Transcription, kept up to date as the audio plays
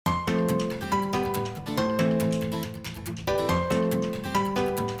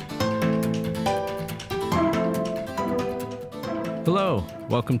Hello,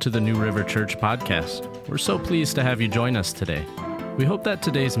 welcome to the New River Church podcast. We're so pleased to have you join us today. We hope that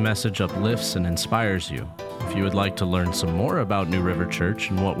today's message uplifts and inspires you. If you would like to learn some more about New River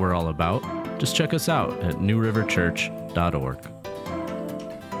Church and what we're all about, just check us out at newriverchurch.org.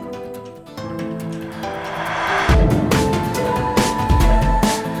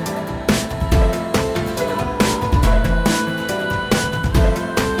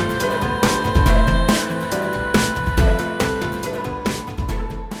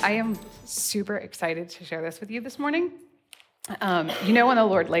 I am super excited to share this with you this morning. You know when the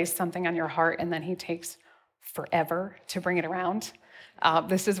Lord lays something on your heart and then he takes forever to bring it around?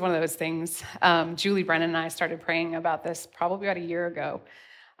 This is one of those things. Julie Brennan and I started praying about this probably about a year ago.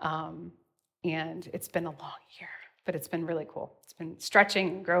 And it's been a long year, but it's been really cool. It's been stretching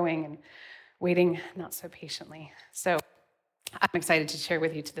and growing and waiting not so patiently. So I'm excited to share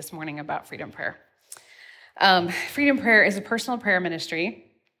with you this morning about Freedom Prayer. Freedom Prayer is a personal prayer ministry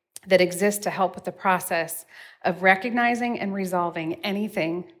that exists to help with the process of recognizing and resolving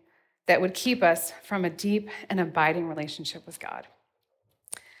anything that would keep us from a deep and abiding relationship with God.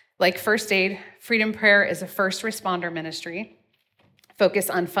 Like First Aid, Freedom Prayer is a first responder ministry focused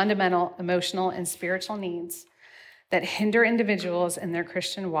on fundamental emotional and spiritual needs that hinder individuals in their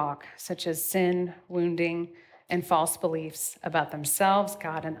Christian walk, such as sin, wounding, and false beliefs about themselves,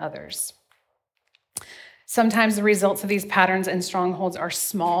 God, and others. Sometimes the results of these patterns and strongholds are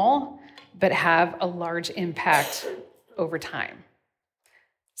small, but have a large impact over time.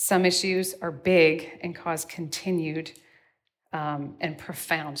 Some issues are big and cause continued and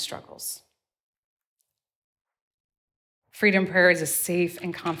profound struggles. Freedom Prayer is a safe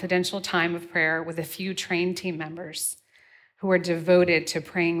and confidential time of prayer with a few trained team members who are devoted to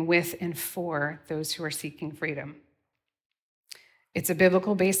praying with and for those who are seeking freedom. It's a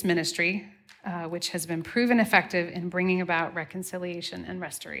biblical-based ministry which has been proven effective in bringing about reconciliation and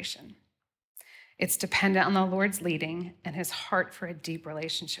restoration. It's dependent on the Lord's leading and his heart for a deep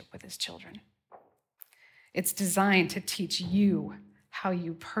relationship with his children. It's designed to teach you how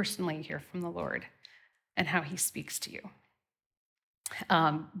you personally hear from the Lord and how he speaks to you.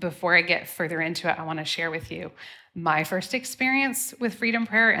 Before I get further into it, I want to share with you my first experience with Freedom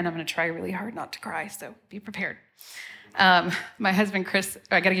Prayer, and I'm going to try really hard not to cry, so be prepared. My husband, Chris,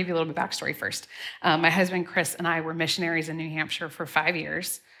 I got to give you a little bit of backstory first. My husband, Chris, and I were missionaries in New Hampshire for 5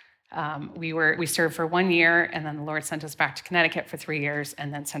 years. We served for 1 year, and then the Lord sent us back to Connecticut for 3 years,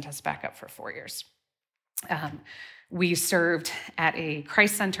 and then sent us back up for 4 years. We served at a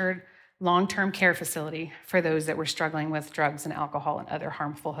Christ-centered long-term care facility for those that were struggling with drugs and alcohol and other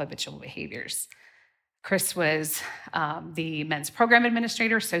harmful habitual behaviors. Chris was the men's program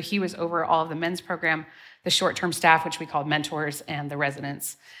administrator, so he was over all of the men's program, the short-term staff, which we called mentors, and the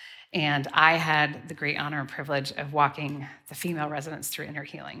residents. And I had the great honor and privilege of walking the female residents through inner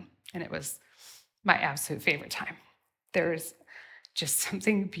healing, and it was my absolute favorite time. There's just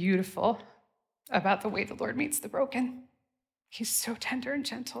something beautiful about the way the Lord meets the broken. He's so tender and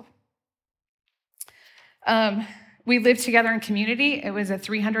gentle. We lived together in community. It was a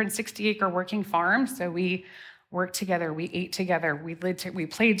 360-acre working farm, so we worked together, we ate together, we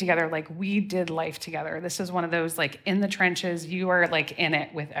played together, like we did life together. This is one of those, like, in the trenches, you are like in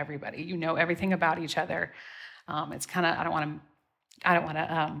it with everybody. You know everything about each other. It's kind of, I don't want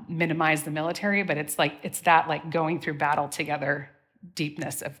to minimize the military, but it's that like going through battle together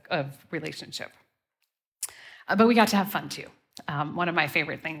deepness of relationship. But we got to have fun too. One of my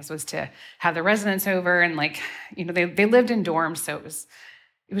favorite things was to have the residents over, and they lived in dorms, so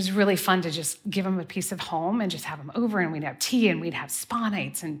it was really fun to just give them a piece of home and just have them over, and we'd have tea and we'd have spa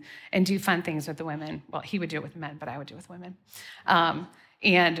nights and do fun things with the women. Well, he would do it with men, but I would do it with women.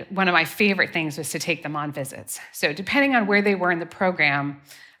 And one of my favorite things was to take them on visits. So depending on where they were in the program,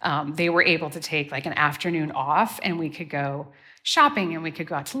 they were able to take like an afternoon off, and we could go shopping and we could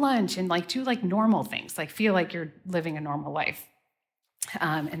go out to lunch and like do like normal things, like feel like you're living a normal life.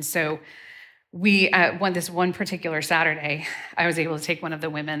 And so we, this one particular Saturday, I was able to take one of the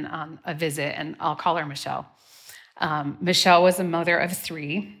women on a visit, and I'll call her Michelle. Michelle was a mother of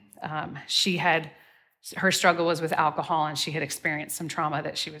 3. Her struggle was with alcohol, and she had experienced some trauma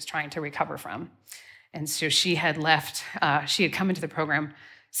that she was trying to recover from. And so she had come into the program,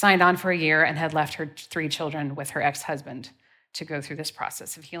 signed on for a year, and had left her 3 children with her ex-husband to go through this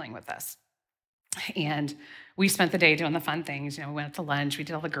process of healing with us. And we spent the day doing the fun things. We went out to lunch, we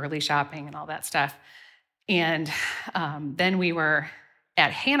did all the girly shopping and all that stuff. And then we were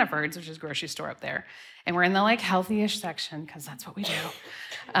at Hannaford's, which is a grocery store up there. And we're in the healthy-ish section, because that's what we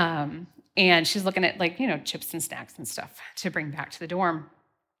do. And she's looking at chips and snacks and stuff to bring back to the dorm.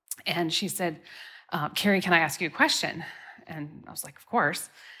 And she said, Carrie, can I ask you a question? And I was like, of course.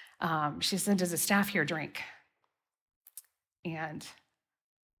 She said, does the staff here drink? And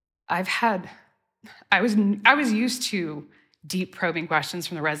I was used to deep probing questions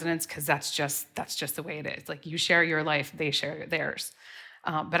from the residents because that's just the way it is. Like, you share your life, they share theirs.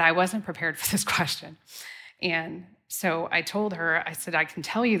 But I wasn't prepared for this question. And so I told her, I said, I can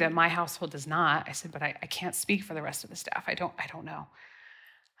tell you that my household does not. I said, but I can't speak for the rest of the staff. I don't know.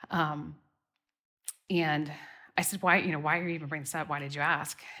 And I said, why are you even bringing this up? Why did you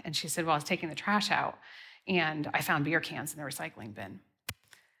ask? And she said, well, I was taking the trash out and I found beer cans in the recycling bin.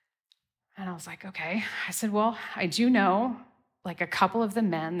 And I was like, okay. I said, well, I do know like a couple of the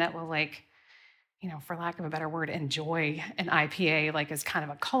men that will, like, for lack of a better word, enjoy an IPA like as kind of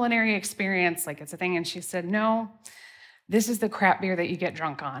a culinary experience, like it's a thing. And she said, no, this is the crap beer that you get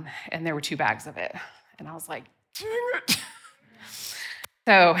drunk on. And there were 2 bags of it. And I was like, dang it.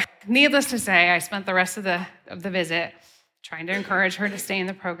 So needless to say, I spent the rest of the visit trying to encourage her to stay in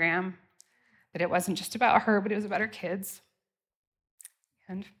the program, that it wasn't just about her, but it was about her kids.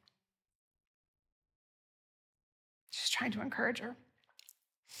 And just trying to encourage her.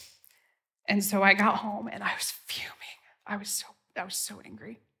 And so I got home and I was fuming. I was so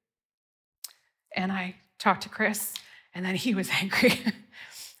angry. And I talked to Chris, and then he was angry.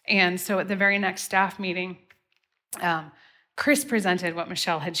 And so at the very next staff meeting, Chris presented what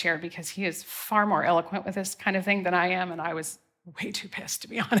Michelle had shared because he is far more eloquent with this kind of thing than I am, and I was way too pissed, to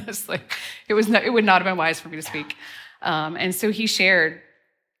be honest. Like, it would not have been wise for me to speak. And so he shared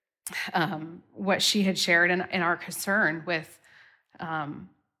what she had shared and our concern with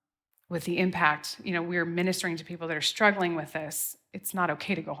the impact. We're ministering to people that are struggling with this. It's not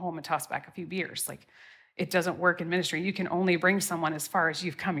okay to go home and toss back a few beers. Like, it doesn't work in ministry. You can only bring someone as far as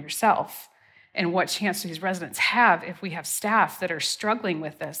you've come yourself. And what chance do these residents have if we have staff that are struggling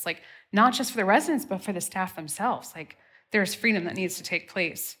with this? Like, not just for the residents, but for the staff themselves. Like, there's freedom that needs to take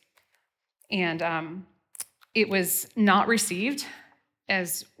place. And it was not received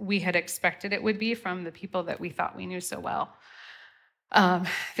as we had expected it would be from the people that we thought we knew so well.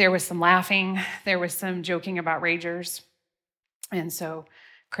 There was some laughing. There was some joking about ragers. And so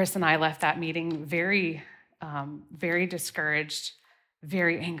Chris and I left that meeting very, very discouraged,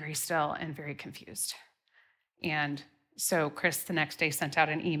 very angry still, and very confused. And so Chris the next day sent out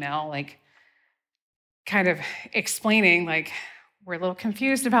an email, like, kind of explaining, like, we're a little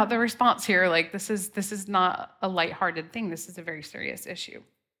confused about the response here. Like, this is not a lighthearted thing. This is a very serious issue.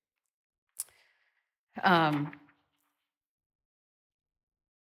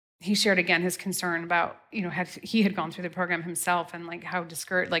 He shared again his concern about, he had gone through the program himself, and like how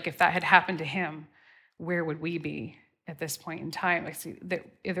discouraged, like if that had happened to him, where would we be at this point in time? Like, see,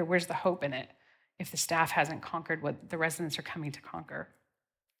 where's the hope in it if the staff hasn't conquered what the residents are coming to conquer?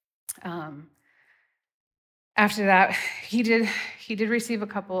 After that, he did receive a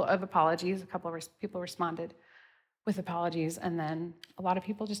couple of apologies. A couple of people responded with apologies, and then a lot of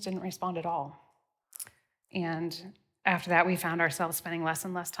people just didn't respond at all. And after that, we found ourselves spending less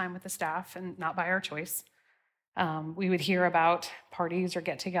and less time with the staff, and not by our choice. We would hear about parties or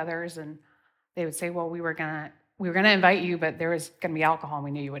get-togethers, and they would say, well, we were gonna invite you, but there was gonna be alcohol, and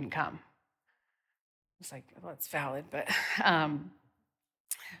we knew you wouldn't come. It's like, well, it's valid, but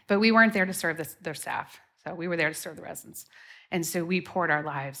we weren't there to serve their staff. So we were there to serve the residents. And so we poured our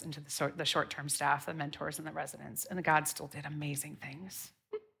lives into the short-term staff, the mentors, and the residents, and God still did amazing things.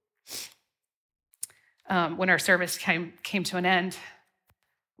 When our service came to an end,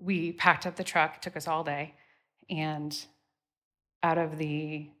 we packed up the truck. It took us all day. And out of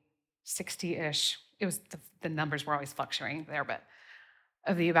the 60-ish, the numbers were always fluctuating there, but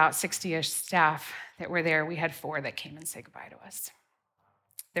of the about 60-ish staff that were there, we had 4 that came and said goodbye to us.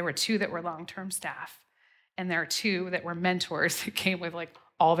 There were 2 that were long-term staff, and there are 2 that were mentors that came with like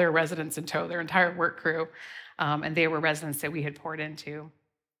all their residents in tow, their entire work crew, and they were residents that we had poured into.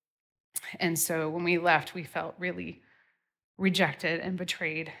 And so when we left, we felt really rejected and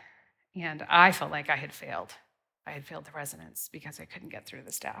betrayed, and I felt like I had failed. I had failed the residents because I couldn't get through to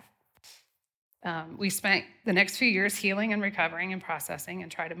the staff. We spent the next few years healing and recovering and processing and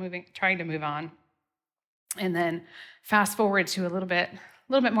trying to move on. And then fast forward to a little bit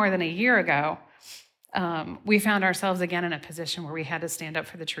more than a year ago, we found ourselves again in a position where we had to stand up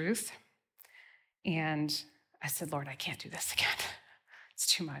for the truth. And I said, Lord, I can't do this again.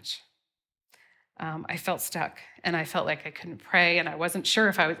 It's too much. I felt stuck, and I felt like I couldn't pray, and I wasn't sure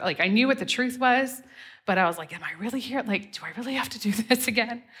if I was, like, I knew what the truth was, but I was like, am I really here? Like, do I really have to do this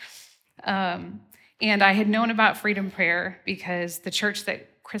again? And I had known about Freedom Prayer because the church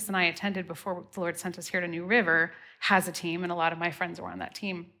that Chris and I attended before the Lord sent us here to New River has a team, and a lot of my friends were on that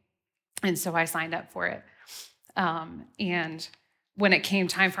team. And so I signed up for it. And when it came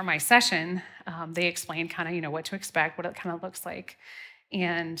time for my session, they explained kind of, what to expect, what it kind of looks like.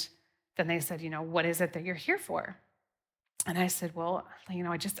 And then they said, what is it that you're here for? And I said, well,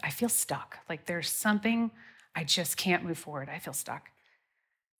 I feel stuck. Like there's something, I just can't move forward. I feel stuck.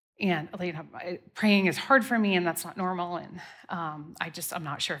 And, praying is hard for me and that's not normal. And I'm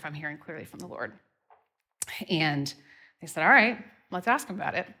not sure if I'm hearing clearly from the Lord. And they said, all right, let's ask him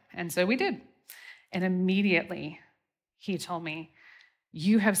about it. And so we did. And immediately he told me,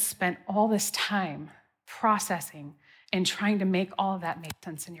 you have spent all this time processing and trying to make all of that make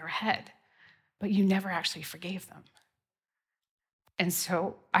sense in your head, but you never actually forgave them. And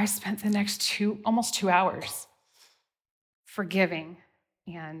so I spent the next almost 2 hours forgiving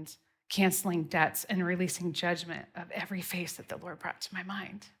and canceling debts and releasing judgment of every face that the Lord brought to my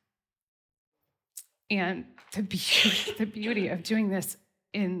mind. And the beauty of doing this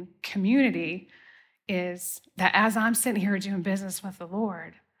in community is that as I'm sitting here doing business with the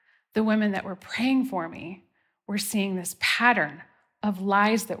Lord, the women that were praying for me were seeing this pattern of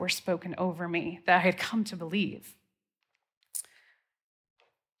lies that were spoken over me that I had come to believe.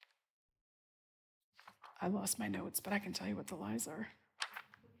 I lost my notes, but I can tell you what the lies are.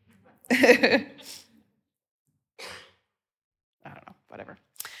 I don't know, whatever.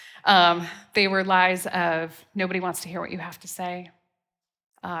 They were lies of nobody wants to hear what you have to say.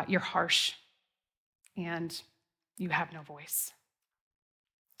 You're harsh and you have no voice.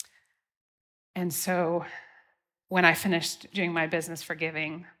 And so when I finished doing my business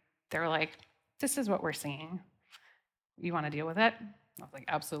forgiving, they were like, this is what we're seeing. You want to deal with it? I was like,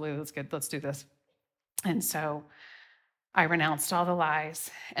 absolutely, that's good. Let's do this. And so I renounced all the lies.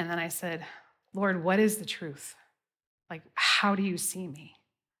 And then I said, Lord, what is the truth? Like, how do you see me?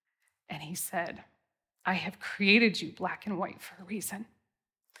 And he said, I have created you black and white for a reason.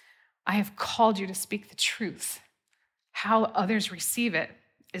 I have called you to speak the truth. How others receive it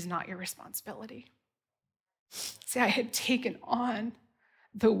is not your responsibility. See, I had taken on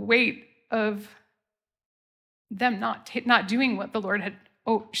the weight of them not doing what the Lord had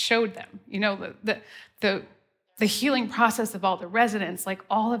showed them. The healing process of all the residents, like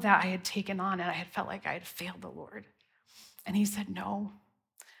all of that I had taken on, and I had felt like I had failed the Lord. And he said, no,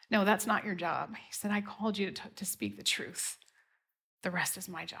 that's not your job. He said, I called you to speak the truth. The rest is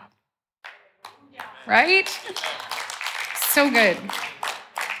my job. Yeah. Right? So good.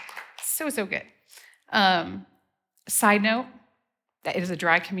 So good. Side note, that it is a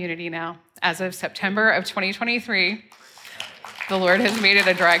dry community now. As of September of 2023, the Lord has made it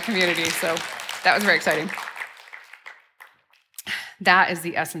a dry community. So that was very exciting. That is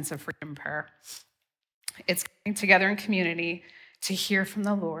the essence of Freedom Prayer. It's coming together in community to hear from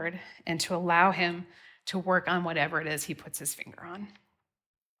the Lord and to allow him to work on whatever it is he puts his finger on.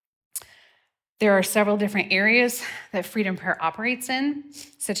 There are several different areas that Freedom Prayer operates in,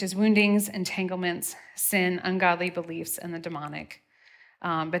 such as woundings, entanglements, sin, ungodly beliefs, and the demonic.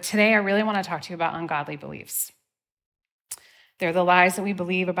 But today I really want to talk to you about ungodly beliefs. They're the lies that we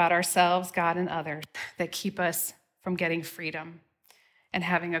believe about ourselves, God, and others that keep us from getting freedom and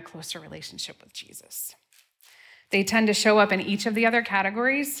having a closer relationship with Jesus. They tend to show up in each of the other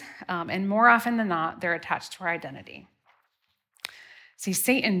categories, and more often than not, they're attached to our identity. See,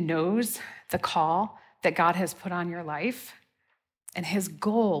 Satan knows the call that God has put on your life, and his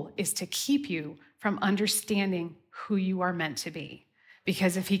goal is to keep you from understanding who you are meant to be.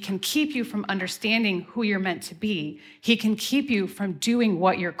 Because if he can keep you from understanding who you're meant to be, he can keep you from doing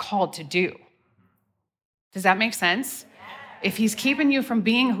what you're called to do. Does that make sense? If he's keeping you from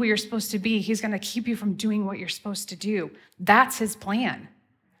being who you're supposed to be, he's going to keep you from doing what you're supposed to do. That's his plan.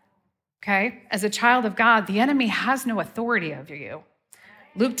 Okay? As a child of God, the enemy has no authority over you.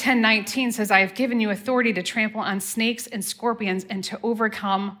 Luke 10:19 says, I have given you authority to trample on snakes and scorpions and to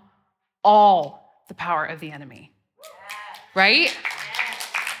overcome all the power of the enemy. Right?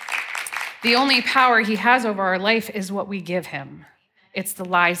 The only power he has over our life is what we give him. It's the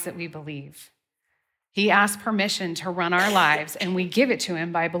lies that we believe. He asks permission to run our lives, and we give it to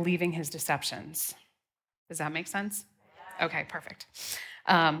him by believing his deceptions. Does that make sense? Okay, perfect.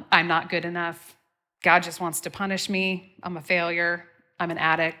 I'm not good enough. God just wants to punish me. I'm a failure. I'm an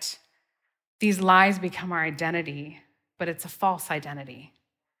addict. These lies become our identity, but it's a false identity.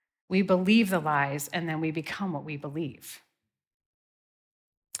 We believe the lies, and then we become what we believe.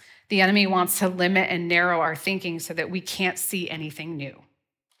 The enemy wants to limit and narrow our thinking so that we can't see anything new.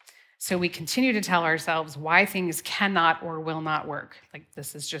 So we continue to tell ourselves why things cannot or will not work. Like,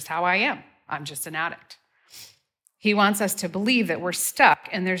 this is just how I am. I'm just an addict. He wants us to believe that we're stuck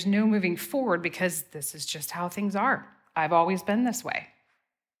and there's no moving forward because this is just how things are. I've always been this way.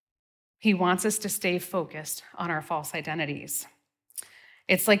 He wants us to stay focused on our false identities.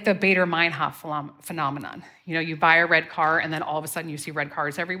 It's like the Baader-Meinhof phenomenon. You know, you buy a red car and then all of a sudden you see red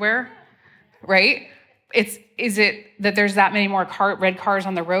cars everywhere, right? Is it that there's that many more red cars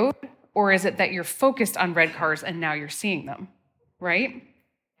on the road? Or is it that you're focused on red cars and now you're seeing them, right?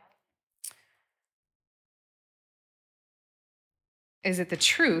 Is it the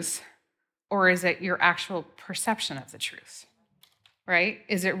truth or is it your actual perception of the truth, right?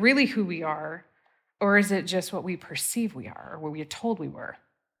 Is it really who we are or is it just what we perceive we are or what we are told we were?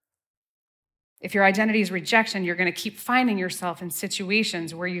 If your identity is rejection, you're going to keep finding yourself in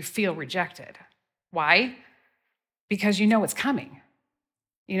situations where you feel rejected. Why? Because you know it's coming.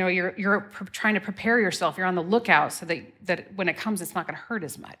 You know, you're trying to prepare yourself. You're on the lookout so that when it comes, it's not going to hurt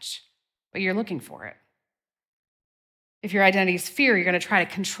as much, but you're looking for it. If your identity is fear, you're going to try to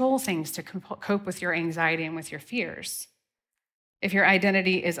control things to cope with your anxiety and with your fears. If your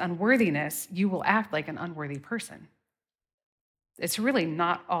identity is unworthiness, you will act like an unworthy person. He's really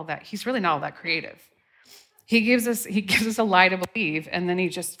not all that creative. He gives us a lie to believe, and then he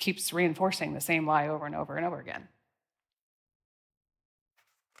just keeps reinforcing the same lie over and over and over again.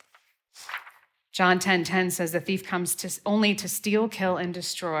 John 10:10 says, the thief comes only to steal, kill, and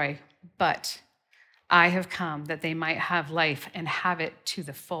destroy, but I have come that they might have life and have it to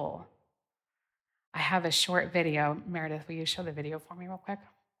the full. I have a short video. Meredith, will you show the video for me real quick?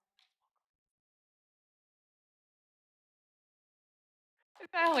 Is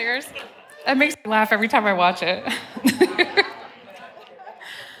that hilarious? That makes me laugh every time I watch it.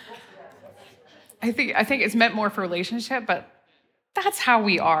 I think it's meant more for relationship, but that's how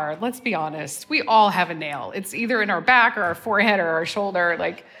we are. Let's be honest. We all have a nail. It's either in our back or our forehead or our shoulder.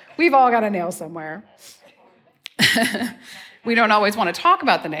 Like, we've all got a nail somewhere. We don't always want to talk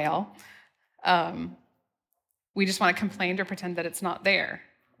about the nail. We just want to complain or pretend that it's not there,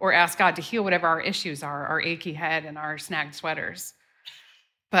 or ask God to heal whatever our issues are, our achy head and our snagged sweaters.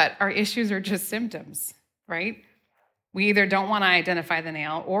 But our issues are just symptoms, right? We either don't want to identify the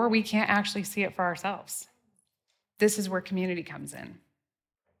nail or we can't actually see it for ourselves. This is where community comes in.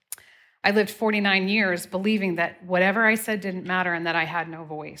 I lived 49 years believing that whatever I said didn't matter and that I had no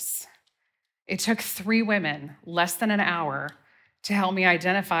voice. It took 3 women less than an hour to help me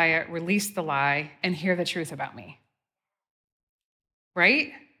identify it, release the lie, and hear the truth about me.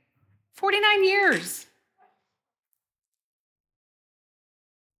 Right? 49 years.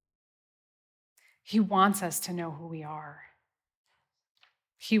 He wants us to know who we are.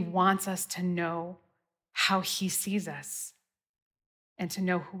 He wants us to know how he sees us and to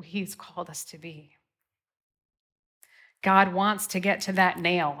know who he's called us to be. God wants to get to that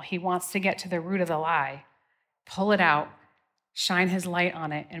nail. He wants to get to the root of the lie, pull it out, shine his light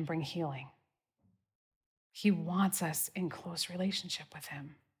on it, and bring healing. He wants us in close relationship with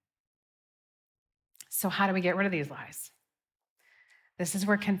him. So how do we get rid of these lies? This is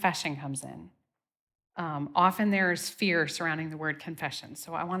where confession comes in. Often there is fear surrounding the word confession,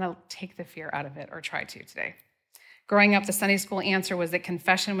 so I want to take the fear out of it, or try to today. Growing up, the Sunday school answer was that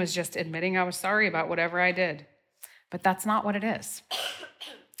confession was just admitting I was sorry about whatever I did, but that's not what it is.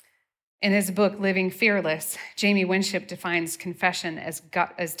 In his book, Living Fearless, Jamie Winship defines confession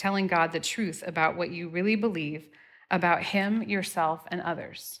as telling God the truth about what you really believe about him, yourself, and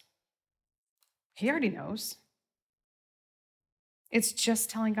others. He already knows. It's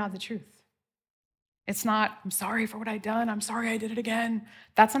just telling God the truth. It's not, I'm sorry for what I've done. I'm sorry I did it again.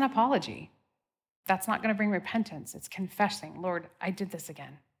 That's an apology. That's not going to bring repentance. It's confessing, Lord, I did this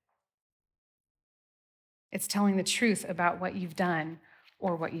again. It's telling the truth about what you've done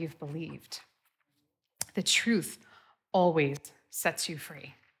or what you've believed. The truth always sets you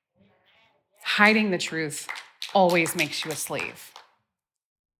free. Hiding the truth always makes you a slave.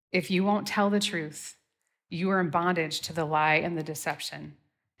 If you won't tell the truth, you are in bondage to the lie and the deception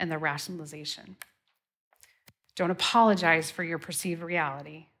and the rationalization. Don't apologize for your perceived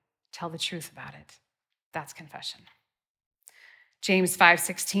reality. Tell the truth about it. That's confession. James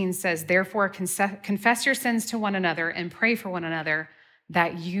 5:16 says, therefore confess your sins to one another and pray for one another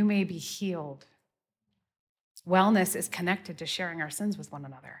that you may be healed. Wellness is connected to sharing our sins with one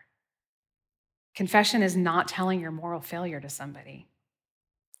another. Confession is not telling your moral failure to somebody.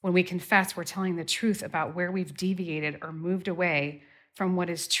 When we confess, we're telling the truth about where we've deviated or moved away from what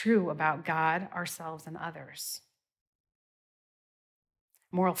is true about God, ourselves, and others.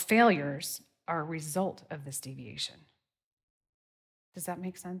 Moral failures are a result of this deviation. Does that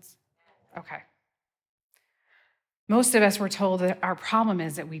make sense? Okay. Most of us were told that our problem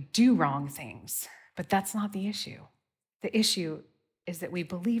is that we do wrong things, but that's not the issue. The issue is that we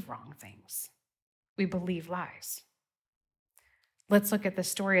believe wrong things. We believe lies. Let's look at the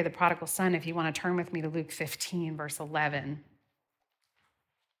story of the prodigal son if you want to turn with me to Luke 15, verse 11.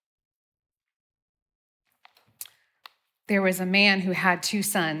 There was a man who had 2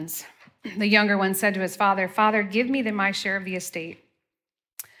 sons. The younger one said to his father, "Father, give me my share of the estate."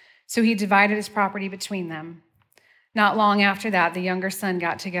 So he divided his property between them. Not long after that, the younger son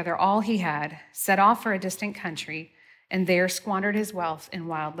got together all he had, set off for a distant country, and there squandered his wealth in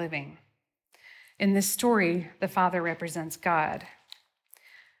wild living. In this story, the father represents God.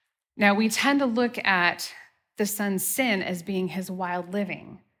 Now, we tend to look at the son's sin as being his wild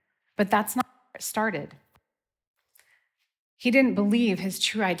living, but that's not where it started. He didn't believe his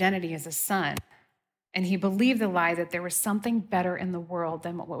true identity as a son, and he believed the lie that there was something better in the world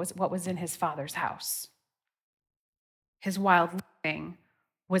than what was in his father's house. His wild living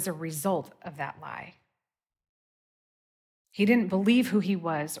was a result of that lie. He didn't believe who he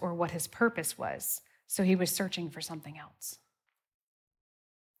was or what his purpose was, so he was searching for something else.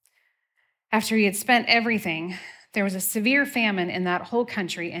 After he had spent everything, there was a severe famine in that whole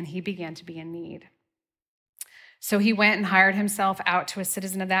country, and he began to be in need. So he went and hired himself out to a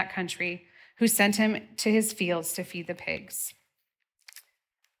citizen of that country who sent him to his fields to feed the pigs.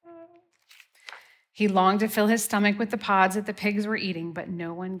 He longed to fill his stomach with the pods that the pigs were eating, but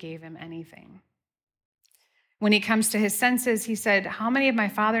no one gave him anything. When he comes to his senses, he said, "How many of my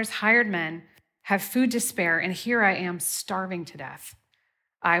father's hired men have food to spare, and here I am starving to death?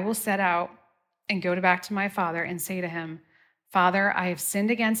 I will set out and go back to my father and say to him, 'Father, I have sinned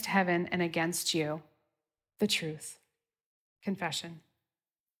against heaven and against you.'" The truth. Confession.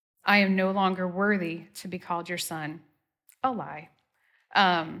 "I am no longer worthy to be called your son." A lie.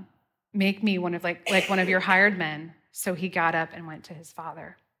 "Make me one of like one of your hired men." So he got up and went to his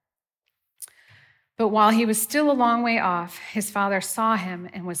father. But while he was still a long way off, his father saw him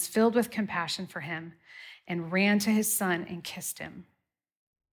and was filled with compassion for him and ran to his son and kissed him.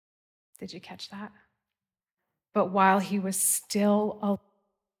 Did you catch that? But while he was still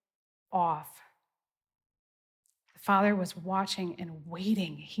off, the father was watching and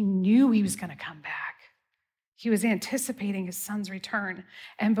waiting. He knew he was going to come back. He was anticipating his son's return.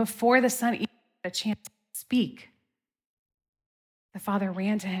 And before the son even had a chance to speak, the father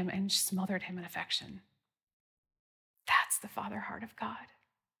ran to him and smothered him in affection. That's the father heart of God.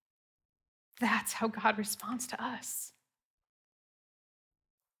 That's how God responds to us.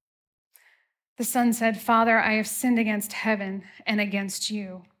 The son said, "Father, I have sinned against heaven and against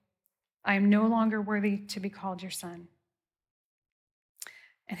you. I am no longer worthy to be called your son."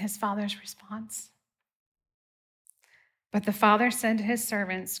 And his father's response? But the father said to his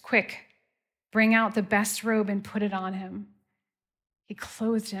servants, "Quick, bring out the best robe and put it on him." He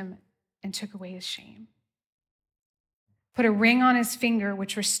clothed him and took away his shame. Put a ring on his finger,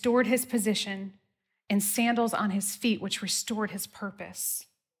 which restored his position, and sandals on his feet, which restored his purpose.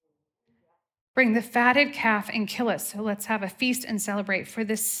 Bring the fatted calf and kill it, so let's have a feast and celebrate, for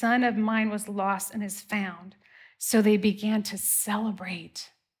this son of mine was lost and is found. So they began to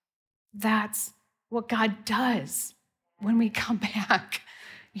celebrate. That's what God does when we come back.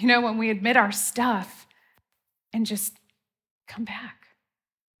 When we admit our stuff and just come back.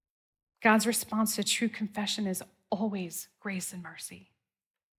 God's response to true confession is always grace and mercy.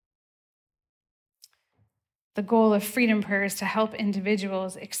 The goal of Freedom Prayer is to help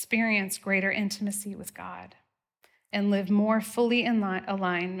individuals experience greater intimacy with God and live more fully in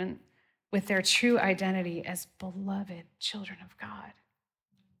alignment with their true identity as beloved children of God.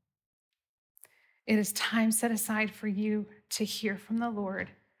 It is time set aside for you to hear from the Lord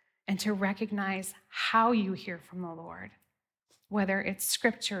and to recognize how you hear from the Lord, whether it's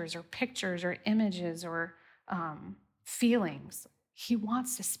scriptures or pictures or images or feelings. He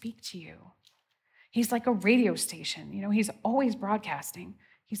wants to speak to you. He's like a radio station. He's always broadcasting.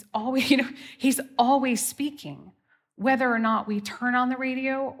 He's always speaking. Whether or not we turn on the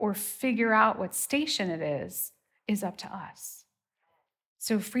radio or figure out what station it is up to us.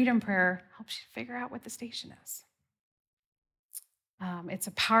 So Freedom Prayer helps you figure out what the station is. It's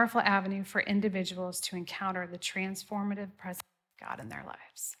a powerful avenue for individuals to encounter the transformative presence of God in their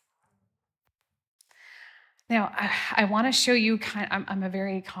lives. Now, I want to show you I'm a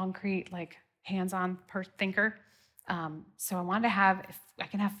very concrete, hands-on thinker. So I wanted to have, if I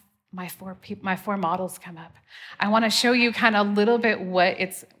can have my four models come up. I want to show you kind of a little bit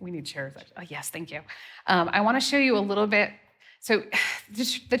we need chairs. Oh, yes, thank you. I want to show you a little bit. So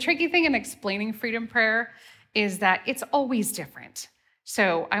the tricky thing in explaining Freedom Prayer is that it's always different.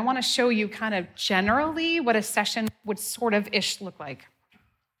 So I want to show you kind of generally what a session would sort of ish look like,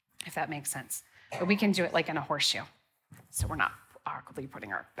 if that makes sense. But we can do it like in a horseshoe. So we're not awkwardly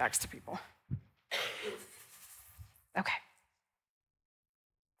putting our backs to people. Okay.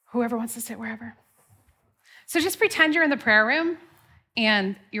 Whoever wants to sit wherever. So just pretend you're in the prayer room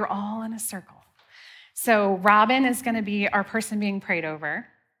and you're all in a circle. So Robin is going to be our person being prayed over,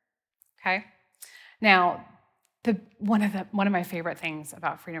 okay? Now, one of my favorite things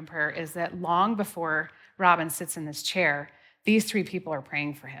about Freedom Prayer is that long before Robin sits in this chair, these three people are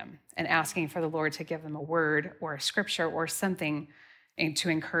praying for him and asking for the Lord to give them a word or a scripture or something to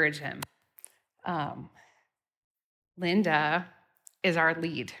encourage him. Linda is our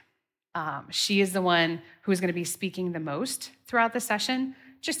lead. She is the one who is going to be speaking the most throughout the session,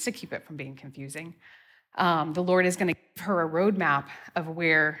 just to keep it from being confusing. The Lord is going to give her a roadmap of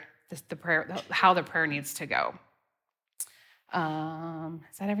where the prayer, how the prayer needs to go. Is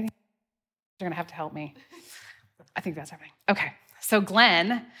that everything? You're going to have to help me. I think that's everything. Okay. So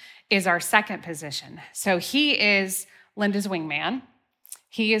Glenn is our second position. So he is Linda's wingman.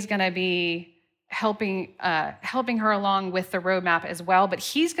 He is going to be helping her along with the roadmap as well, but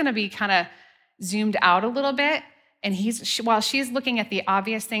he's going to be kind of zoomed out a little bit. And while she's looking at the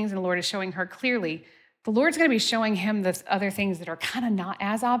obvious things and the Lord is showing her clearly, the Lord's going to be showing him the other things that are kind of not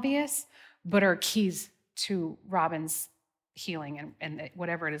as obvious, but are keys to Robin's healing and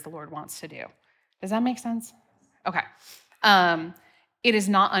whatever it is the Lord wants to do. Does that make sense? Okay. It is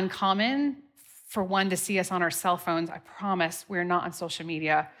not uncommon for one to see us on our cell phones. I promise we're not on social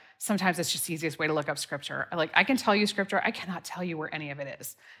media. Sometimes it's just the easiest way to look up scripture. I can tell you scripture. I cannot tell you where any of it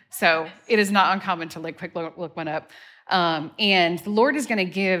is. So it is not uncommon to quick look one up. And the Lord is going to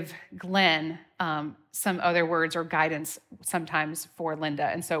give Glenn some other words or guidance sometimes for Linda.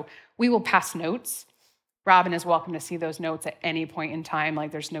 And so we will pass notes. Robin is welcome to see those notes at any point in time.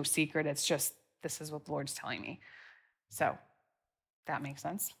 There's no secret. It's just, this is what the Lord's telling me. So that makes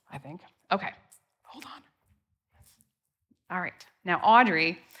sense, I think. Okay, hold on. All right. Now,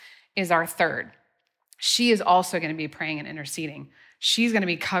 Audrey is our third. She is also going to be praying and interceding. She's going to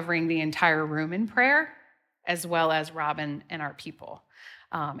be covering the entire room in prayer, as well as Robin and our people.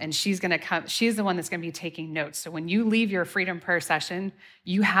 And she's the one that's going to be taking notes. So when you leave your Freedom Prayer session,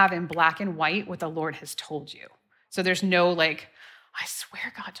 you have in black and white what the Lord has told you. So there's no I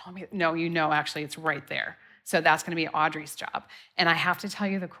swear God told me. No, actually it's right there. So that's going to be Audrey's job. And I have to tell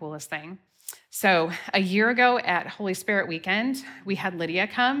you the coolest thing. So a year ago at Holy Spirit Weekend, we had Lydia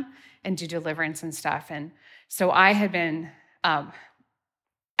come and do deliverance and stuff. And so I had been,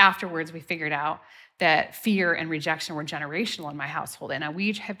 afterwards we figured out that fear and rejection were generational in my household. And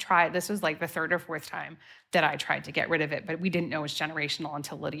we have tried, this was the third or fourth time that I tried to get rid of it, but we didn't know it was generational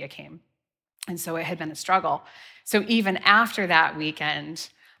until Lydia came. And so it had been a struggle. So even after that weekend,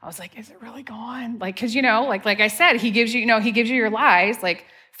 I was like, is it really gone? Because, like I said, he gives you your lies.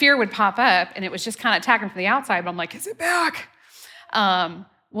 Fear would pop up and it was just kind of attacking from the outside, but I'm like, is it back?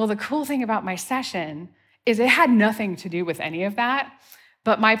 Well, the cool thing about my session is it had nothing to do with any of that.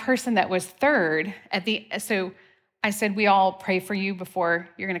 But my person that was third so I said, we all pray for you before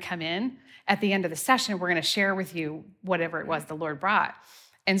you're going to come in. At the end of the session, we're going to share with you whatever it was the Lord brought.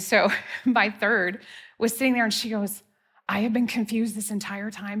 And so my third was sitting there and she goes, I have been confused this entire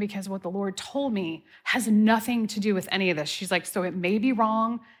time because what the Lord told me has nothing to do with any of this. She's like, so it may be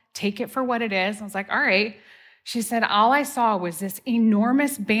wrong. Take it for what it is. I was like, all right. She said, all I saw was this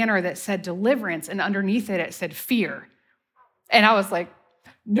enormous banner that said deliverance, and underneath it said fear. And I was like,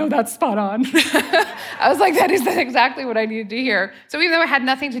 no, that's spot on. I was like, that is exactly what I needed to hear. So even though it had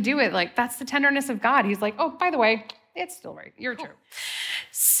nothing to do with that's the tenderness of God. He's like, oh, by the way, it's still right. You're true.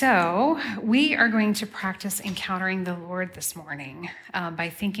 So we are going to practice encountering the Lord this morning by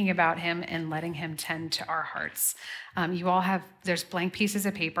thinking about him and letting him tend to our hearts. You all there's blank pieces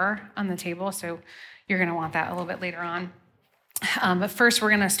of paper on the table, so you're going to want that a little bit later on. But first, we're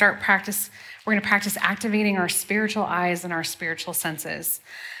going to practice activating our spiritual eyes and our spiritual senses.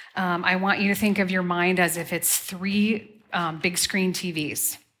 I want you to think of your mind as if it's 3 big screen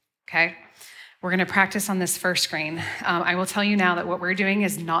TVs, okay? We're going to practice on this first screen. I will tell you now that what we're doing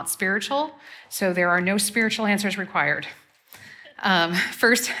is not spiritual, so there are no spiritual answers required.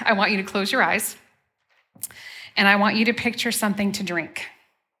 First, I want you to close your eyes, and I want you to picture something to drink.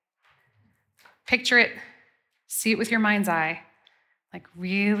 Picture it, see it with your mind's eye.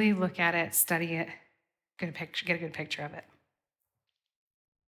 Really look at it, study it, get a good picture of it.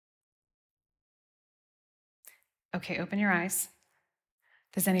 Okay, open your eyes.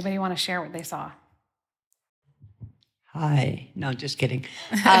 Does anybody want to share what they saw? Hi. No, just kidding.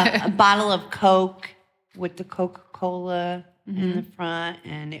 A bottle of Coke with the Coca-Cola in the front,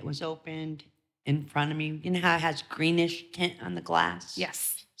 and it was opened in front of me. You know how it has greenish tint on the glass?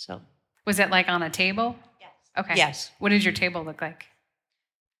 Yes. So. Was it on a table? Yes. Okay. Yes. What did your table look like?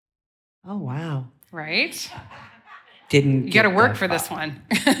 Oh, wow. Right? didn't. You got to get work the for this far. one.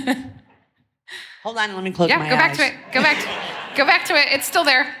 Hold on, let me close my Go back eyes. to it. Go back to it. It's still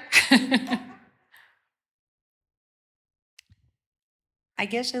there. I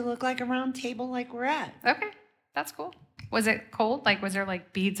guess it looked like a round table like we're at. Okay, that's cool. Was it cold? Like, was there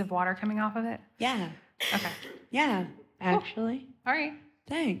like beads of water coming off of it? Yeah. Okay. Yeah, actually. All right.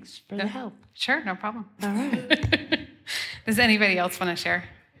 Thanks for the help. Sure, no problem. All right. Does anybody else want to share?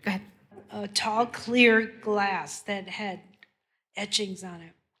 Go ahead. A tall, clear glass that had etchings on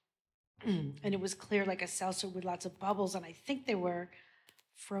it. And it was clear like a seltzer with lots of bubbles. And I think they were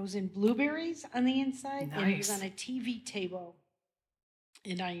frozen blueberries on the inside. And it was Nice. on a TV table.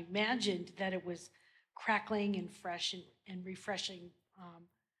 And I imagined that it was crackling and fresh and refreshing.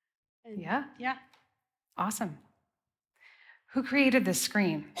 Yeah. Yeah. Awesome. Who created this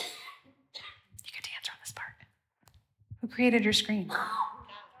screen? You get to answer on this part. Who created your screen?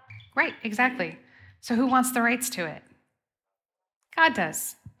 Right, exactly. So who wants the rights to it? God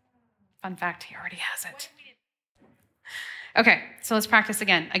does. Fun fact, he already has it. Okay, so let's practice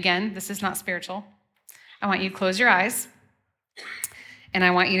again. Again, this is not spiritual. I want you to close your eyes, and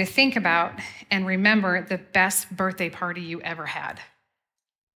I want you to think about and remember the best birthday party you ever had.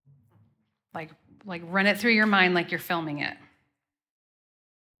 Like run it through your mind like you're filming it.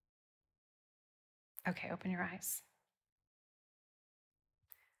 Okay, open your eyes.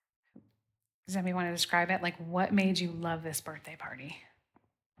 Does anybody want to describe it? Like, what made you love this birthday party?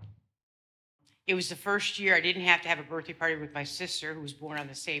 It was the first year I didn't have to have a birthday party with my sister, who was born on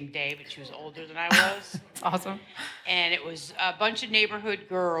the same day, but she was older than I was. It's awesome. And it was a bunch of neighborhood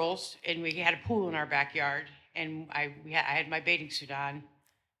girls, and we had a pool in our backyard. And I had my bathing suit on,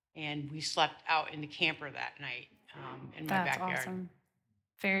 and we slept out in the camper that night in my That's backyard. awesome.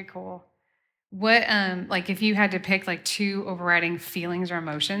 Very cool. What, like, if you had to pick like two overriding feelings or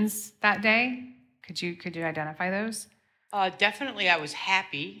emotions that day, could you identify those? Definitely, I was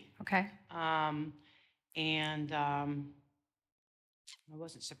happy. Okay. And I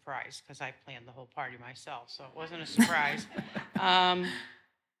wasn't surprised because I planned the whole party myself, so it wasn't a surprise.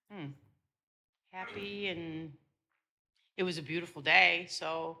 Happy, and it was a beautiful day,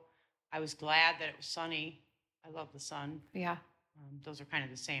 so I was glad that it was sunny. I love the sun. Yeah. Those are kind of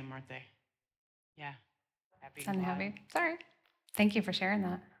the same, aren't they? Yeah. Happy. Sun and and glad. happy. Sorry. Thank you for sharing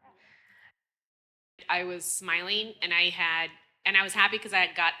that. I was smiling, and I was happy because I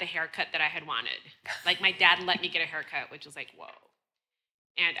had got the haircut that I had wanted. Like, my dad let me get a haircut, which was like, whoa.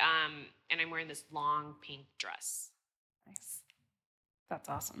 And I'm wearing this long pink dress. Nice. That's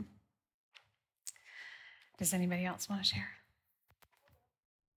awesome. Does anybody else want to share?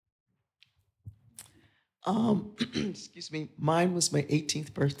 Excuse me. Mine was my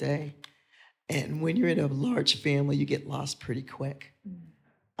 18th birthday. And when you're in a large family, you get lost pretty quick.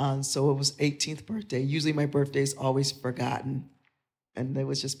 So it was 18th birthday. Usually my birthday is always forgotten. And it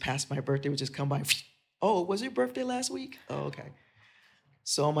was just past my birthday, would just come by. Oh, was your birthday last week? Oh, okay.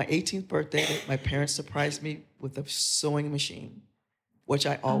 So on my 18th birthday, my parents surprised me with a sewing machine, which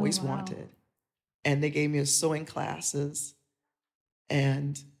I always wow. wanted. And they gave me a sewing classes.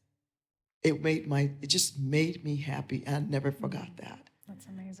 And it just made me happy. I never forgot that. That's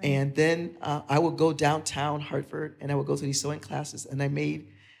amazing. And then I would go downtown Hartford, and I would go to these sewing classes, and I made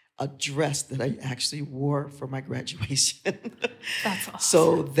a dress that I actually wore for my graduation. That's awesome.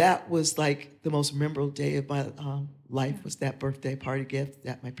 So that was like the most memorable day of my life, was that birthday party gift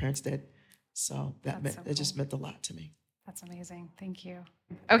that my parents did. So That's so it just cool. meant a lot to me. That's amazing. Thank you.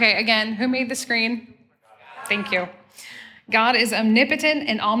 Okay, again, who made the screen? Thank you. God is omnipotent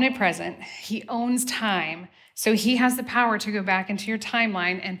and omnipresent. He owns time. So he has the power to go back into your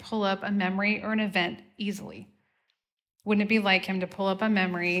timeline and pull up a memory or an event easily. Wouldn't it be like him to pull up a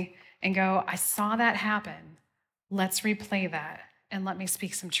memory and go, I saw that happen. Let's replay that and let me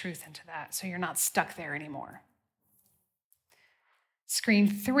speak some truth into that so you're not stuck there anymore. Screen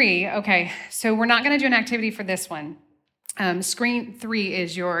 3. Okay, so we're not going to do an activity for this one. Screen 3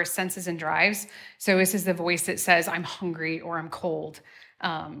 is your senses and drives. So this is the voice that says, I'm hungry or I'm cold.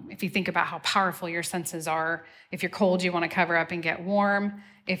 If you think about how powerful your senses are, if you're cold, you want to cover up and get warm.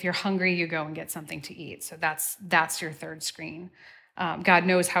 If you're hungry, you go and get something to eat. So that's your third screen. God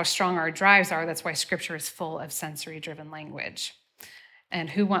knows how strong our drives are. That's why Scripture is full of sensory-driven language. And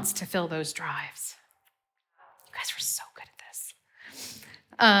who wants to fill those drives? You guys are so good at this.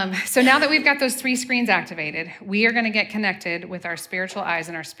 So now that we've got those 3 screens activated, we are going to get connected with our spiritual eyes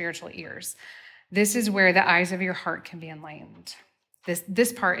and our spiritual ears. This is where the eyes of your heart can be enlightened.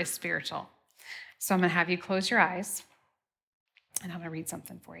 This part is spiritual. So I'm going to have you close your eyes, and I'm going to read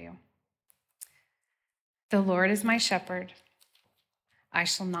something for you. The Lord is my shepherd. I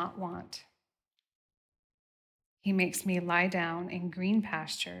shall not want. He makes me lie down in green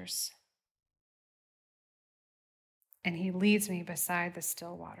pastures, and he leads me beside the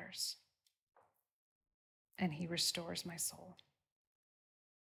still waters, and he restores my soul.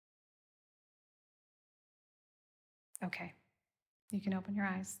 Okay, you can open your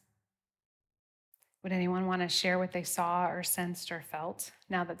eyes. Would anyone want to share what they saw or sensed or felt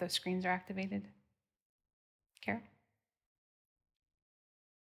now that those screens are activated? Kara?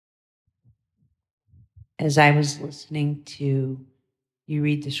 As I was listening to you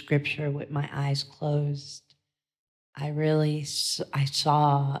read the scripture with my eyes closed, I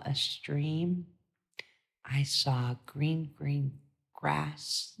saw a stream. I saw green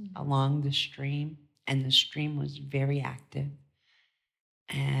grass along the stream, and the stream was very active.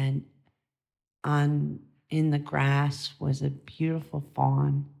 And in the grass was a beautiful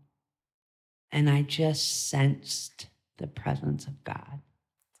fawn, and I just sensed the presence of God.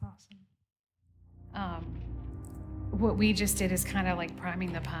 That's awesome. What we just did is kind of like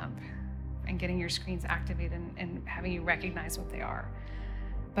priming the pump and getting your screens activated and having you recognize what they are.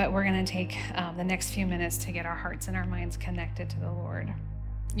 But we're going to take the next few minutes to get our hearts and our minds connected to the Lord.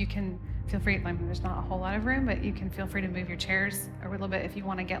 You can feel free, there's not a whole lot of room, but you can feel free to move your chairs a little bit if you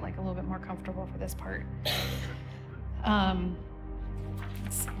want to get like a little bit more comfortable for this part.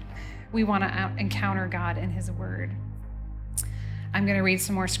 Let's see. We want to encounter God in his word. I'm going to read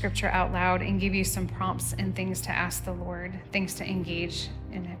some more scripture out loud and give you some prompts and things to ask the Lord, things to engage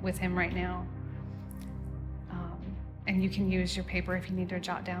with him right now. And you can use your paper if you need to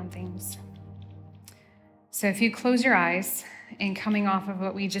jot down things. So if you close your eyes, and coming off of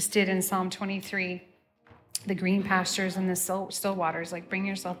what we just did in Psalm 23, the green pastures and the still waters, like bring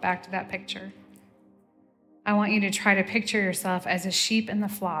yourself back to that picture. I want you to try to picture yourself as a sheep in the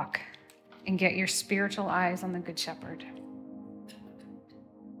flock and get your spiritual eyes on the Good Shepherd.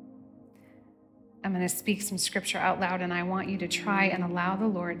 I'm going to speak some scripture out loud, and I want you to try and allow the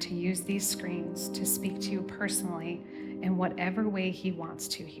Lord to use these screens to speak to you personally in whatever way he wants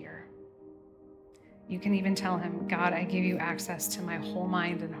to hear. You can even tell him, God, I give you access to my whole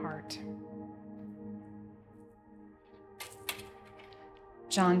mind and heart.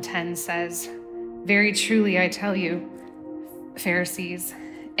 John 10 says, very truly I tell you, Pharisees,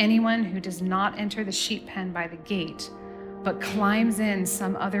 anyone who does not enter the sheep pen by the gate, but climbs in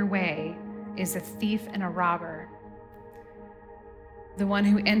some other way, is a thief and a robber. The one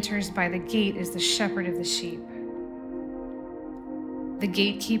who enters by the gate is the shepherd of the sheep. The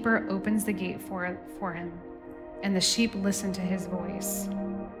gatekeeper opens the gate for him, and the sheep listen to his voice.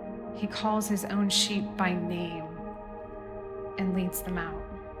 He calls his own sheep by name and leads them out.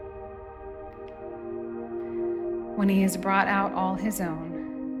 When he has brought out all his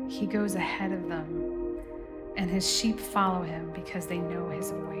own, he goes ahead of them, and his sheep follow him because they know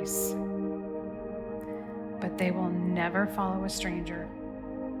his voice. But they will never follow a stranger.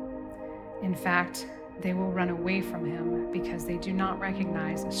 In fact, they will run away from him because they do not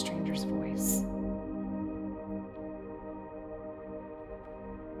recognize a stranger's voice.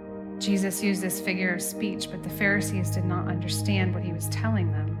 Jesus used this figure of speech, but the Pharisees did not understand what he was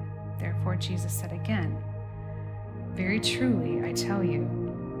telling them. Therefore, Jesus said again, very truly, I tell you,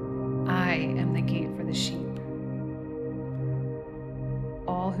 I am the gate for the sheep.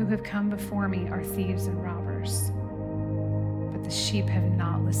 All who have come before me are thieves and robbers, but the sheep have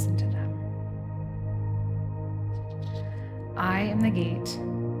not listened to them. I am the gate.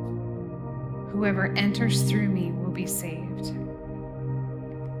 Whoever enters through me will be saved.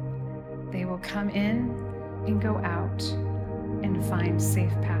 They will come in and go out and find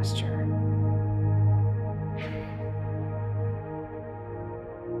safe pasture.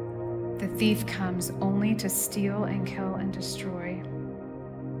 The thief comes only to steal and kill and destroy.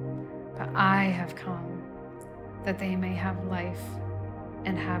 But I have come that they may have life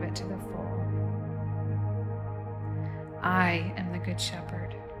and have it to the full. I am the Good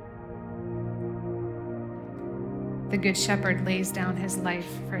Shepherd. The Good Shepherd lays down his life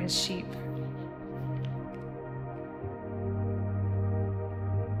for his sheep.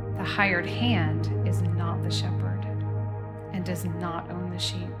 The hired hand is not the shepherd and does not own the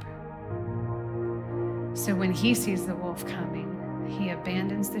sheep. So when he sees the wolf coming, he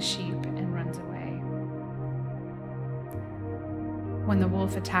abandons the sheep and runs away. When the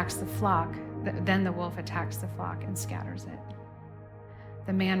wolf attacks the flock, then the wolf attacks the flock and scatters it.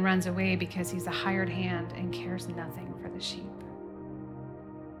 The man runs away because he's a hired hand and cares nothing for the sheep.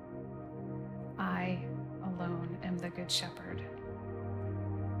 I alone am the Good Shepherd.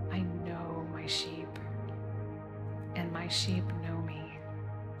 I know my sheep, and my sheep know me.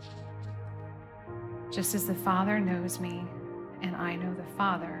 Just as the Father knows me, and I know the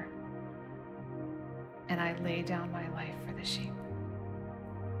Father, and I lay down my life for the sheep.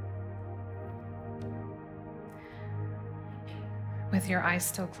 With your eyes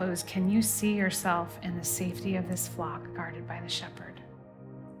still closed, can you see yourself in the safety of this flock guarded by the shepherd?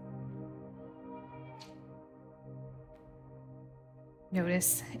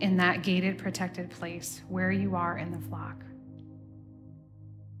 Notice in that gated, protected place where you are in the flock.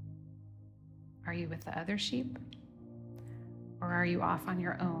 Are you with the other sheep? Or are you off on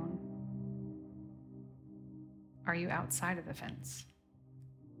your own? Are you outside of the fence?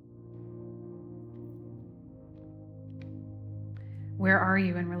 Where are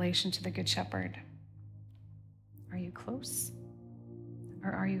you in relation to the Good Shepherd? Are you close?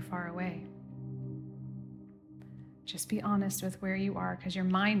 Or are you far away? Just be honest with where you are, because your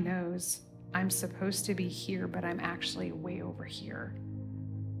mind knows I'm supposed to be here, but I'm actually way over here.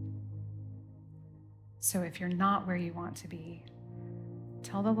 So if you're not where you want to be,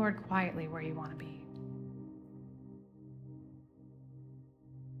 tell the Lord quietly where you want to be.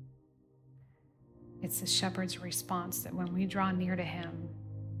 It's the shepherd's response that when we draw near to him,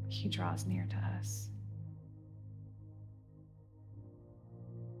 he draws near to us.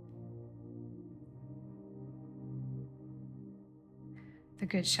 The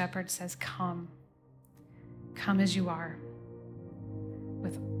Good Shepherd says, come. Come as you are,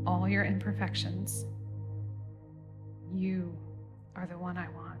 with all your imperfections. You are the one I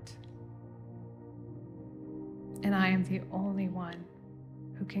want. And I am the only one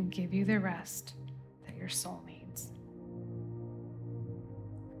who can give you the rest that your soul needs.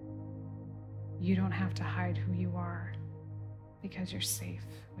 You don't have to hide who you are because you're safe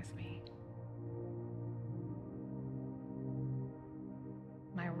with me.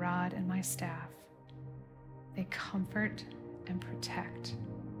 My rod and my staff, they comfort and protect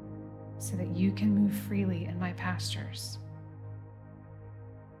so that you can move freely in my pastures.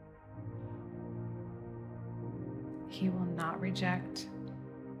 He will not reject,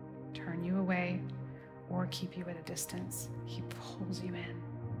 turn you away, or keep you at a distance. He pulls you in.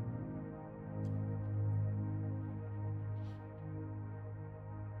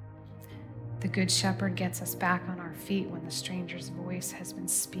 The Good Shepherd gets us back on our feet when the stranger's voice has been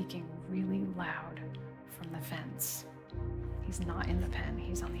speaking really loud from the fence. He's not in the pen,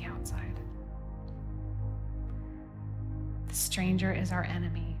 he's on the outside. The stranger is our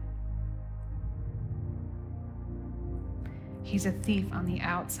enemy. He's a thief on the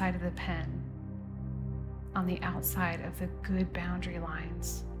outside of the pen, on the outside of the good boundary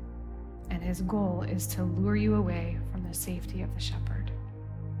lines, and his goal is to lure you away from the safety of the shepherd.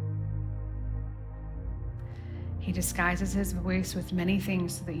 He disguises his voice with many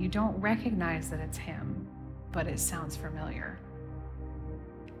things so that you don't recognize that it's him, but it sounds familiar.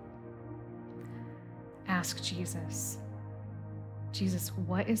 Ask Jesus, Jesus,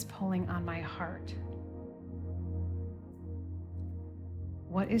 what is pulling on my heart?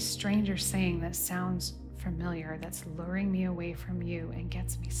 What is stranger saying that sounds familiar, that's luring me away from you and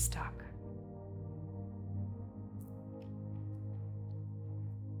gets me stuck?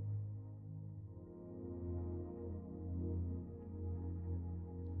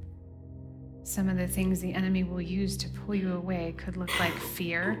 Some of the things the enemy will use to pull you away could look like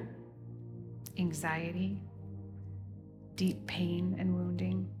fear, anxiety, deep pain and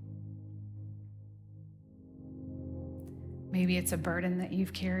wounding. Maybe it's a burden that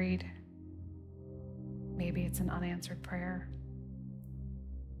you've carried. Maybe it's an unanswered prayer,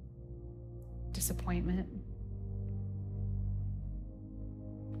 disappointment,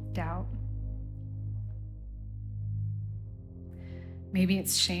 doubt. Maybe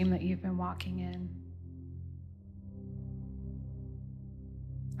it's shame that you've been walking in.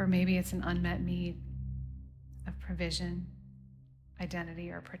 Or maybe it's an unmet need of provision,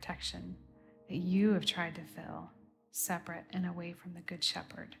 identity, or protection that you have tried to fill separate and away from the Good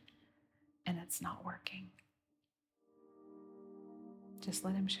Shepherd, and it's not working. Just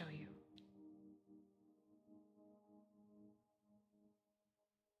let him show you.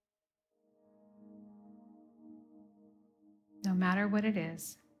 No matter what it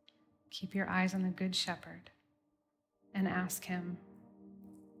is, keep your eyes on the Good Shepherd and ask him,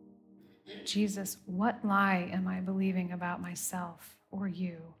 Jesus, what lie am I believing about myself or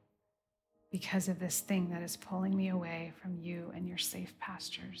you because of this thing that is pulling me away from you and your safe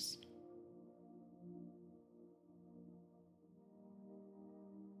pastures?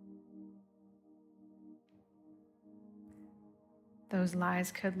 Those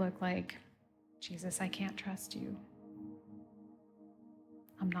lies could look like, Jesus, I can't trust you.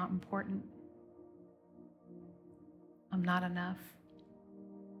 I'm not important. I'm not enough.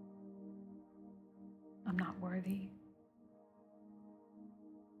 I'm not worthy.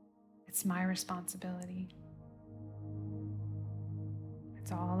 It's my responsibility. It's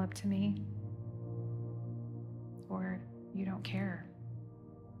all up to me. Or you don't care.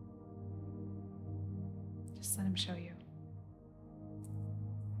 Just let him show you.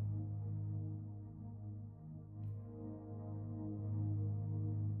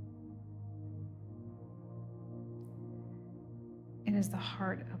 It is the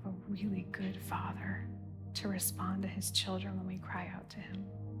heart of a really good father to respond to his children when we cry out to him.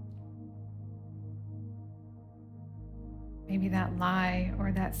 Maybe that lie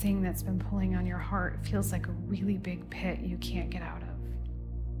or that thing that's been pulling on your heart feels like a really big pit you can't get out of.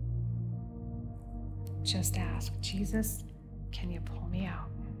 Just ask, Jesus, can you pull me out?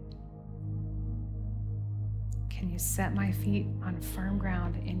 Can you set my feet on firm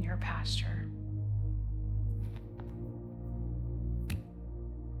ground in your pasture?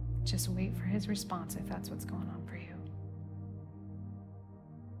 Just wait for his response if that's what's going on for you.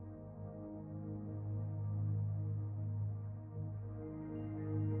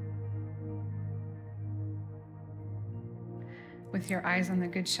 With your eyes on the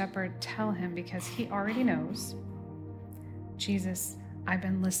Good Shepherd, tell him, because he already knows, Jesus, I've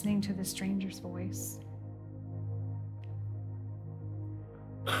been listening to the stranger's voice.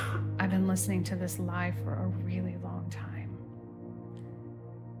 I've been listening to this lie for a really long time,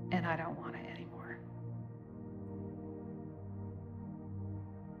 and I don't want it anymore.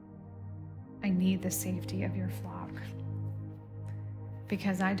 I need the safety of your flock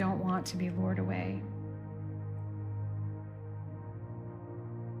because I don't want to be lured away.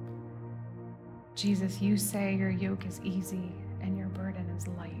 Jesus, you say your yoke is easy and your burden is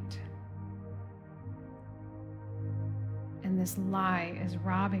light. And this lie is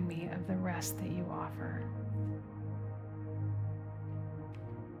robbing me of the rest that you offer.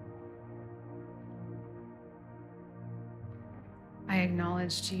 I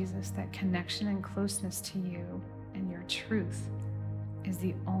acknowledge, Jesus, that connection and closeness to you and your truth is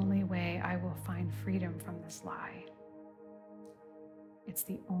the only way I will find freedom from this lie. It's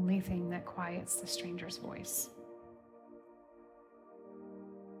the only thing that quiets the stranger's voice.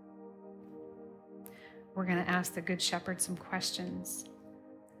 We're going to ask the Good Shepherd some questions.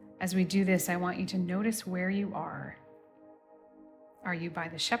 As we do this, I want you to notice where you are. Are you by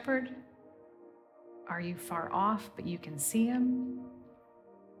the shepherd? Are you far off, but you can see him?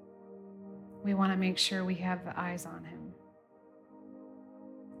 We want to make sure we have the eyes on him.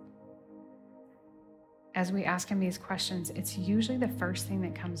 As we ask him these questions, it's usually the first thing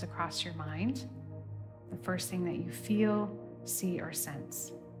that comes across your mind, the first thing that you feel, see, or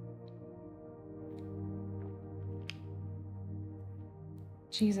sense.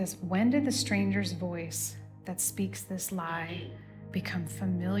 Jesus, when did the stranger's voice that speaks this lie become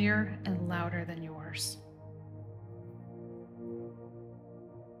familiar and louder than yours?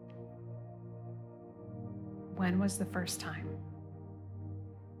 When was the first time?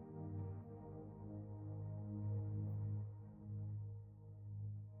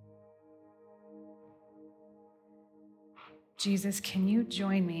 Jesus, can you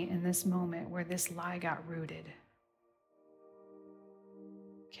join me in this moment where this lie got rooted?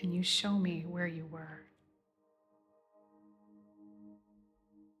 Can you show me where you were?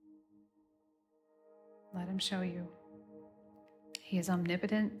 Let him show you. He is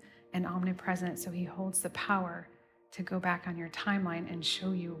omnipotent and omnipresent, so he holds the power to go back on your timeline and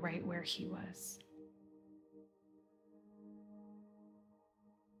show you right where he was.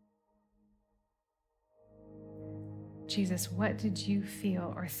 Jesus, what did you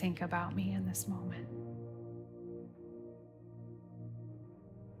feel or think about me in this moment?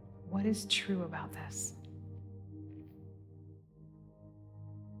 What is true about this?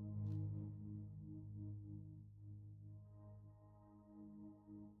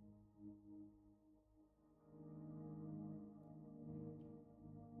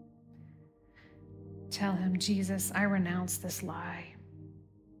 Tell him, Jesus, I renounce this lie.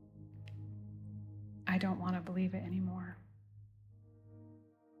 I don't want to believe it anymore.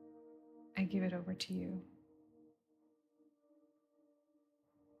 I give it over to you.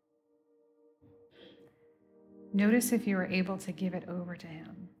 Notice if you are able to give it over to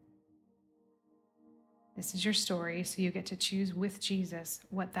him. This is your story, so you get to choose with Jesus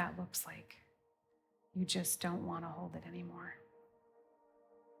what that looks like. You just don't want to hold it anymore.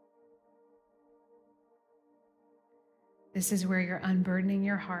 This is where you're unburdening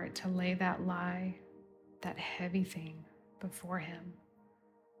your heart to lay that lie, that heavy thing before him,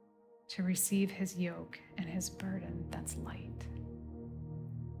 to receive his yoke and his burden that's light.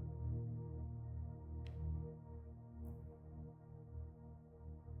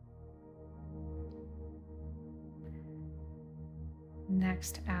 Next,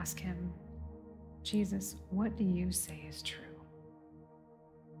 next ask him, Jesus, what do you say is true?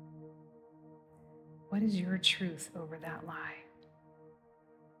 What is your truth over that lie?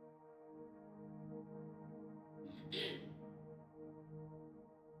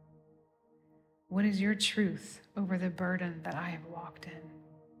 What is your truth over the burden that I have walked in?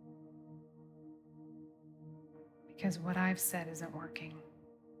 Because what I've said isn't working.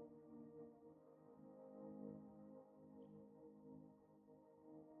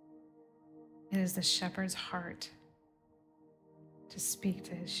 It is the shepherd's heart to speak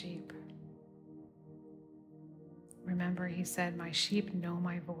to his sheep. Remember, he said, my sheep know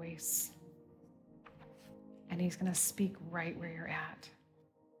my voice. And he's going to speak right where you're at.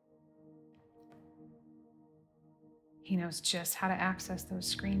 He knows just how to access those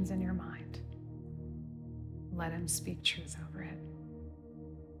screens in your mind. Let him speak truth over it.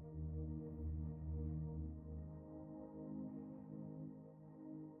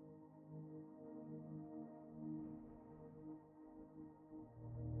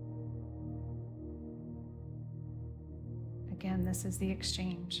 Again, this is the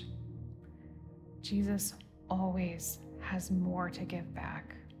exchange. Jesus always has more to give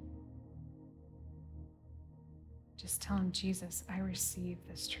back. Just tell him, Jesus, I receive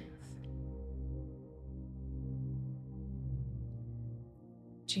this truth.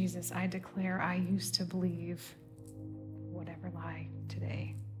 Jesus, I declare I used to believe whatever lie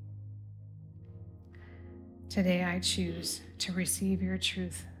today. Today I choose to receive your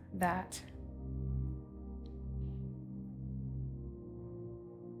truth that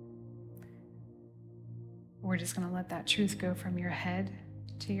we're just going to let that truth go from your head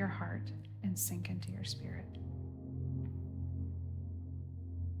to your heart and sink into your spirit.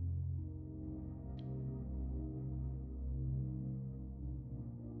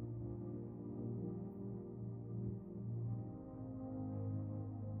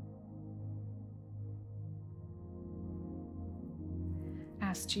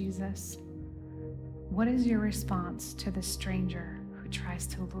 Ask Jesus, what is your response to the stranger who tries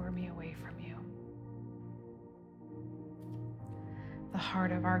to lure me away from you? The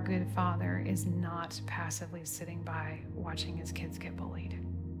heart of our good Father is not passively sitting by watching his kids get bullied.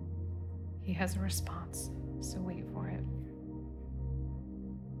 He has a response, so wait for it.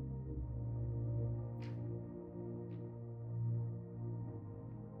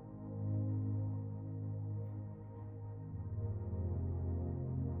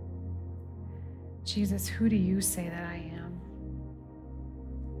 Jesus, who do you say that I am?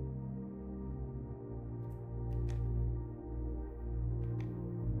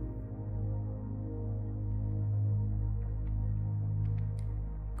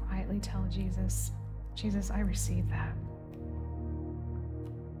 Quietly tell Jesus, Jesus, I receive that.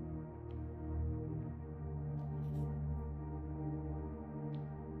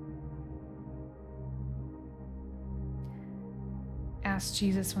 Ask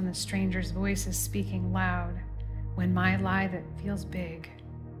Jesus when the stranger's voice is speaking loud, when my lie that feels big,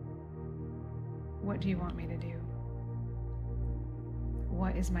 what do you want me to do?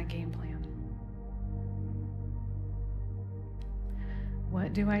 What is my game plan?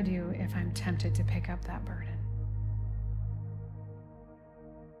 What do I do if I'm tempted to pick up that burden?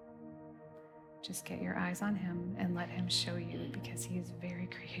 Just get your eyes on him and let him show you, because he is very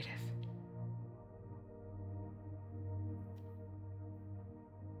creative.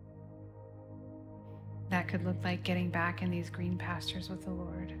 That could look like getting back in these green pastures with the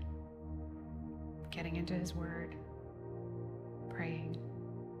Lord, getting into his word, praying.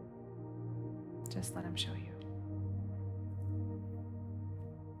 Just let him show you.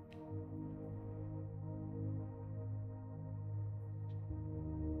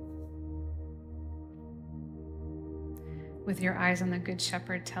 With your eyes on the Good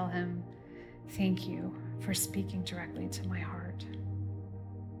Shepherd, tell him, thank you for speaking directly to my heart.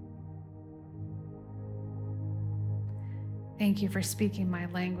 Thank you for speaking my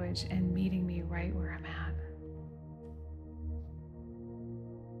language and meeting me right where I'm at.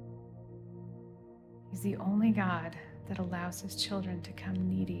 He's the only God that allows his children to come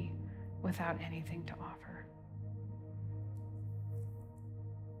needy without anything to offer.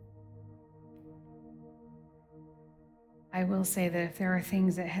 I will say that if there are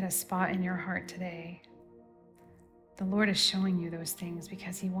things that hit a spot in your heart today, the Lord is showing you those things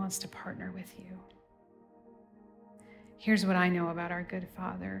because he wants to partner with you. Here's what I know about our good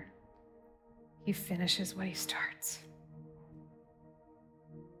Father. He finishes what he starts.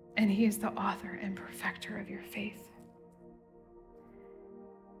 And he is the author and perfecter of your faith.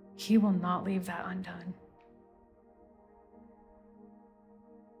 He will not leave that undone.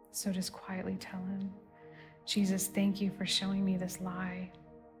 So just quietly tell him, Jesus, thank you for showing me this lie,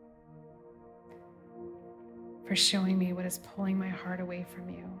 for showing me what is pulling my heart away from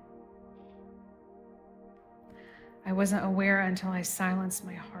you. I wasn't aware until I silenced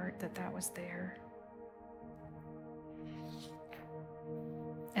my heart that that was there.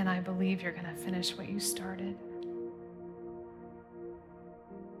 And I believe you're going to finish what you started,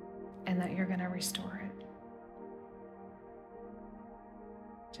 and that you're going to restore it.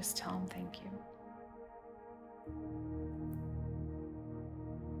 Just tell him thank you.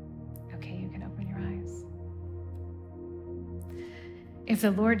 Okay, you can open your eyes. If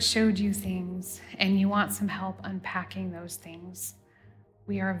the Lord showed you things and you want some help unpacking those things,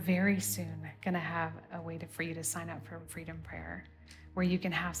 we are very soon going to have a way for you to sign up for Freedom Prayer, where you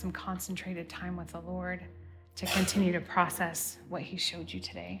can have some concentrated time with the Lord to continue to process what he showed you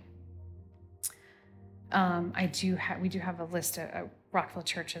today. We do have a list at Rockville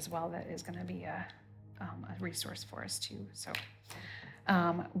Church as well that is going to be a resource for us too. So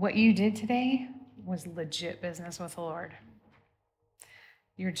what you did today was legit business with the Lord.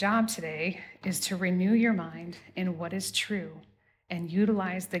 Your job today is to renew your mind in what is true and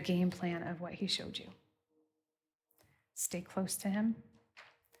utilize the game plan of what he showed you. Stay close to him.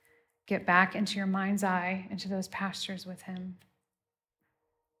 Get back into your mind's eye, into those pastures with him.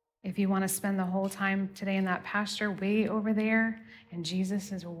 If you want to spend the whole time today in that pasture way over there and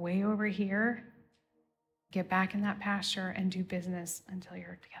Jesus is way over here, get back in that pasture and do business until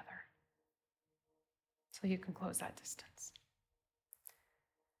you're together, so you can close that distance.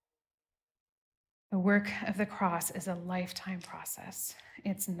 The work of the cross is a lifetime process.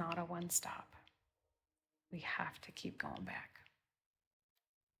 It's not a one-stop. We have to keep going back.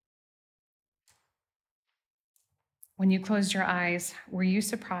 When you closed your eyes, were you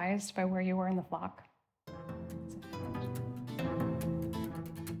surprised by where you were in the flock?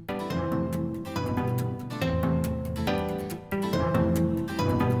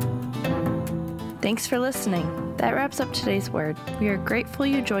 Thanks for listening. That wraps up today's word. We are grateful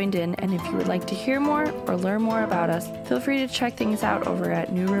you joined in, and if you would like to hear more or learn more about us, feel free to check things out over at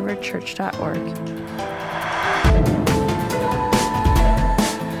newriverchurch.org.